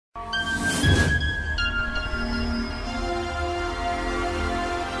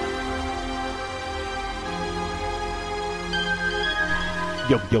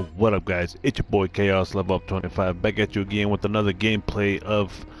Yo, what up guys? It's your boy Chaos Level Up 25 back at you again with another gameplay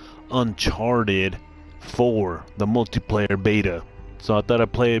of Uncharted 4, the multiplayer beta. So I thought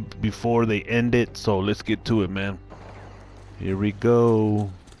I'd play it before they end it, so let's get to it, man. Here we go.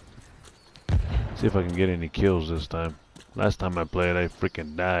 See if I can get any kills this time. Last time I played, I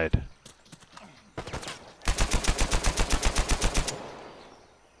freaking died.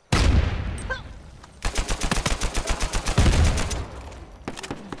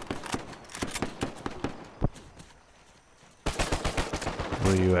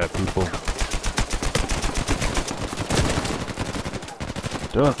 Where you at, people?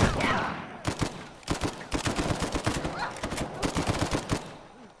 Duck.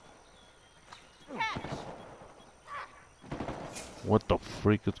 What the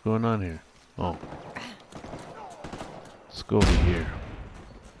freak is going on here? Oh. Let's go over here.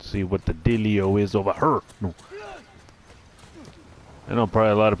 See what the dealio is over her. No. I know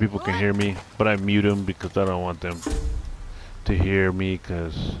probably a lot of people can hear me, but I mute them because I don't want them to hear me,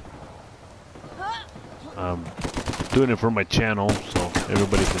 because I'm doing it for my channel, so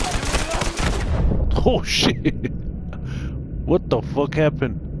everybody can. Oh shit! What the fuck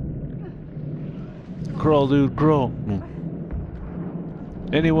happened? Crawl, dude, crawl.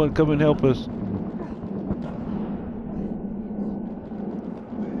 Anyone come and help us?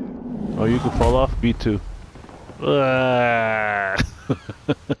 Oh, you can fall off? B2.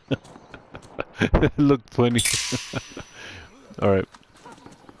 It looked funny. Alright.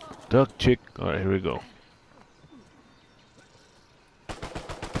 Duck chick. Alright, here we go. Get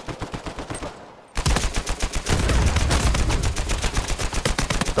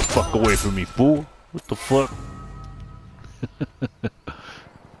the fuck away from me, fool. What the fuck?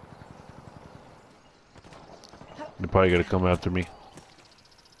 They're probably gonna come after me.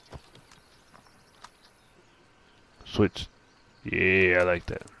 Switch. Yeah, I like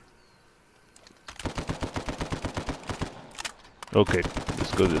that. Okay,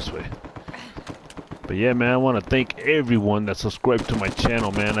 let's go this way. But yeah, man, I want to thank everyone that subscribed to my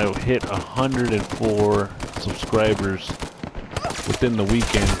channel, man. I hit 104 subscribers within the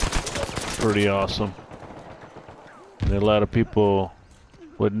weekend. Pretty awesome. And a lot of people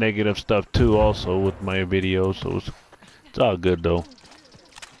with negative stuff too, also with my videos. So it's all good though.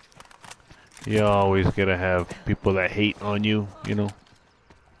 You always gotta have people that hate on you, you know.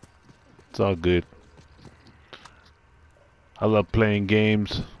 It's all good. I love playing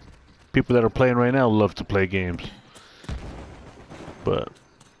games. People that are playing right now love to play games. But,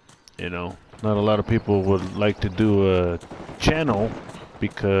 you know, not a lot of people would like to do a channel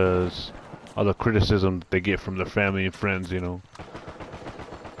because all the criticism that they get from their family and friends, you know.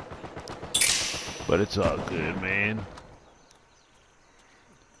 But it's all good, man.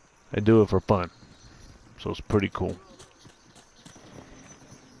 I do it for fun. So it's pretty cool.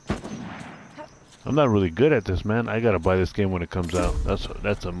 I'm not really good at this, man. I gotta buy this game when it comes out.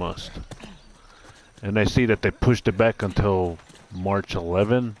 That's a must. And I see that they pushed it back until March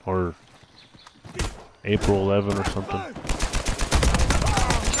 11 or April 11 or something.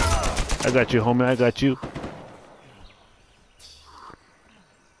 I got you, homie. I got you.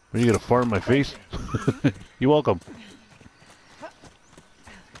 Are you gonna fart in my face? You're welcome.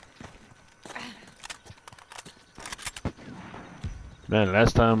 Man,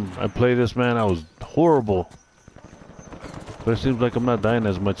 last time I played this, man, I was horrible. But it seems like I'm not dying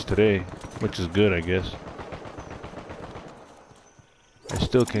as much today, which is good, I guess. I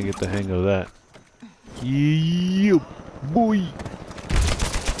still can't get the hang of that. Yeah, boy.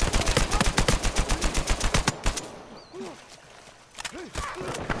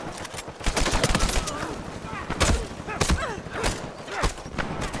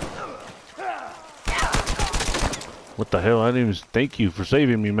 What the hell? I didn't even thank you for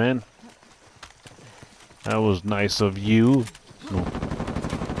saving me, man. That was nice of you. No.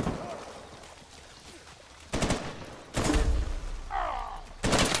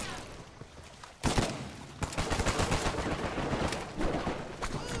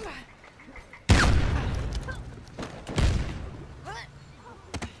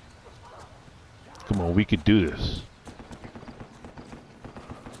 Come on, we could do this.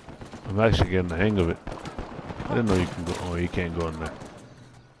 I'm actually getting the hang of it. I didn't know you can go. Oh, you can't go in there.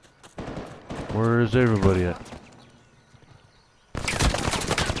 Where is everybody at?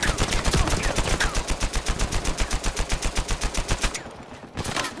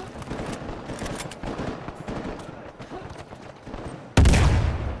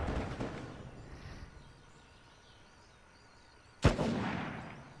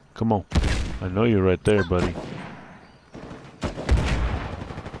 Come on. I know you're right there, buddy.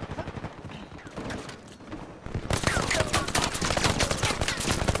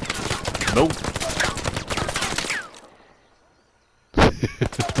 Nope.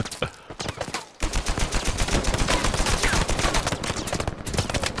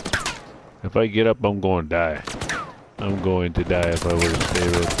 If I get up, I'm going to die. I'm going to die if I were to stay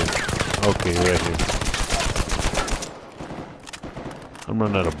right there. Okay, right here. I'm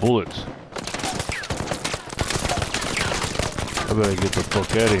running out of bullets. I better get the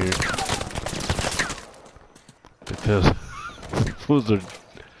fuck out of here. Because the fools are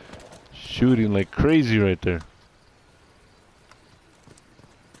shooting like crazy right there.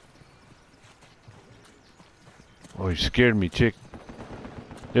 Oh, you scared me, chick.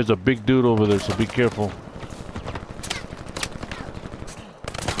 There's a big dude over there, so be careful.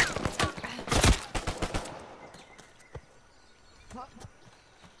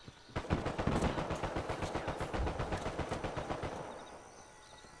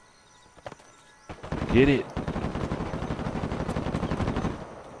 Get it.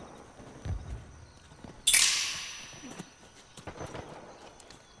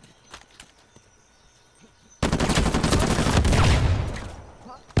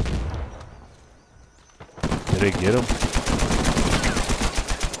 Did I get him?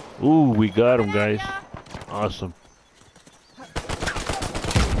 Ooh, we got him, guys. Awesome.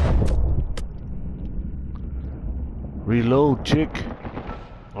 Reload, chick.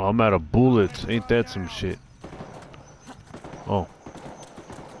 Oh, I'm out of bullets. Ain't that some shit? Oh.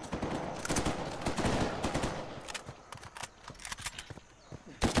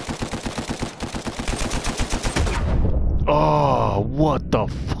 Oh, what the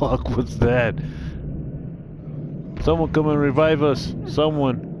fuck was that? Someone come and revive us.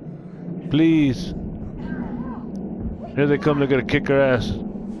 Someone. Please. Here they come. They're gonna kick our ass.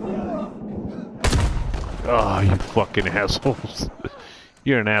 Oh, you fucking assholes.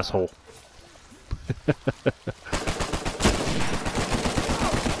 You're an asshole.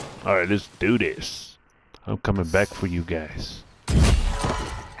 Alright, let's do this. I'm coming back for you guys.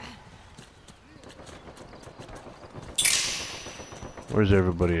 Where's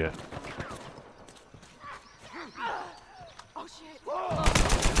everybody at? Oh shit.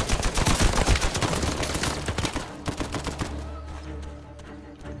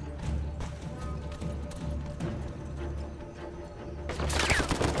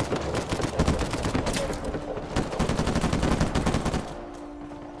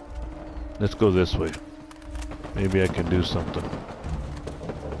 Let's go this way. Maybe I can do something.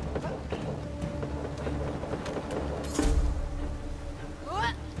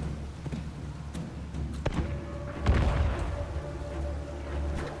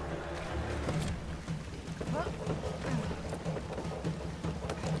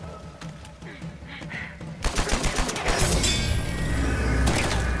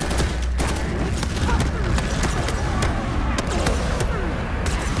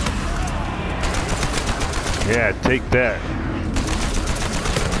 Yeah, take that.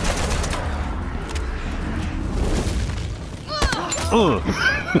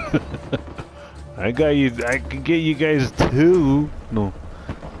 I got you. I can get you guys too. No,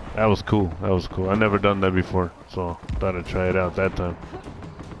 that was cool. That was cool. I never done that before, so thought I'd try it out that time.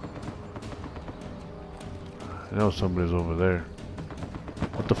 I know somebody's over there.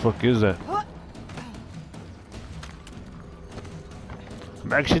 What the fuck is that?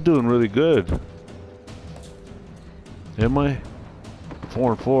 I'm actually doing really good. Am I?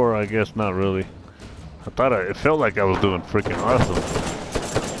 4 and 4, I guess not really. I thought it felt like I was doing freaking awesome.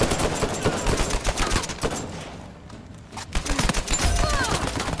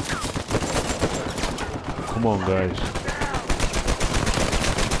 Come on, guys.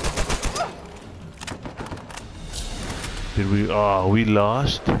 Did we? Oh, we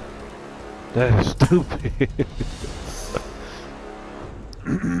lost? That is stupid.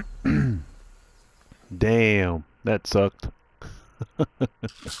 Damn. That sucked.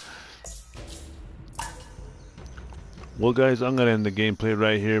 Well, guys, I'm gonna end the gameplay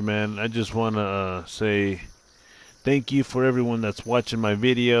right here, man. I just want to say thank you for everyone that's watching my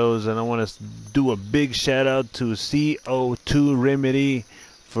videos, and I want to do a big shout out to CO2 Remedy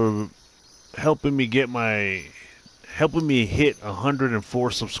for helping me hit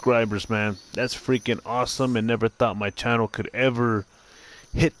 104 subscribers, man. That's freaking awesome, and never thought my channel could ever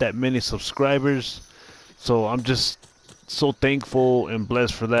hit that many subscribers. So I'm just so thankful and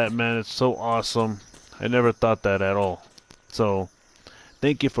blessed for that, man. It's so awesome. I never thought that at all. So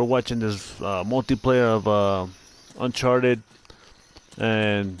thank you for watching this multiplayer of Uncharted,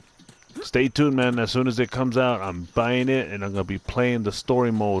 and stay tuned, man. As soon as it comes out, I'm buying it and I'm gonna be playing the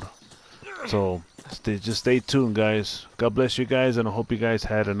story mode. So just stay tuned, guys. God bless you guys, and I hope you guys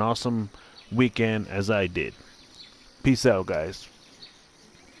had an awesome weekend as I did. Peace out, guys.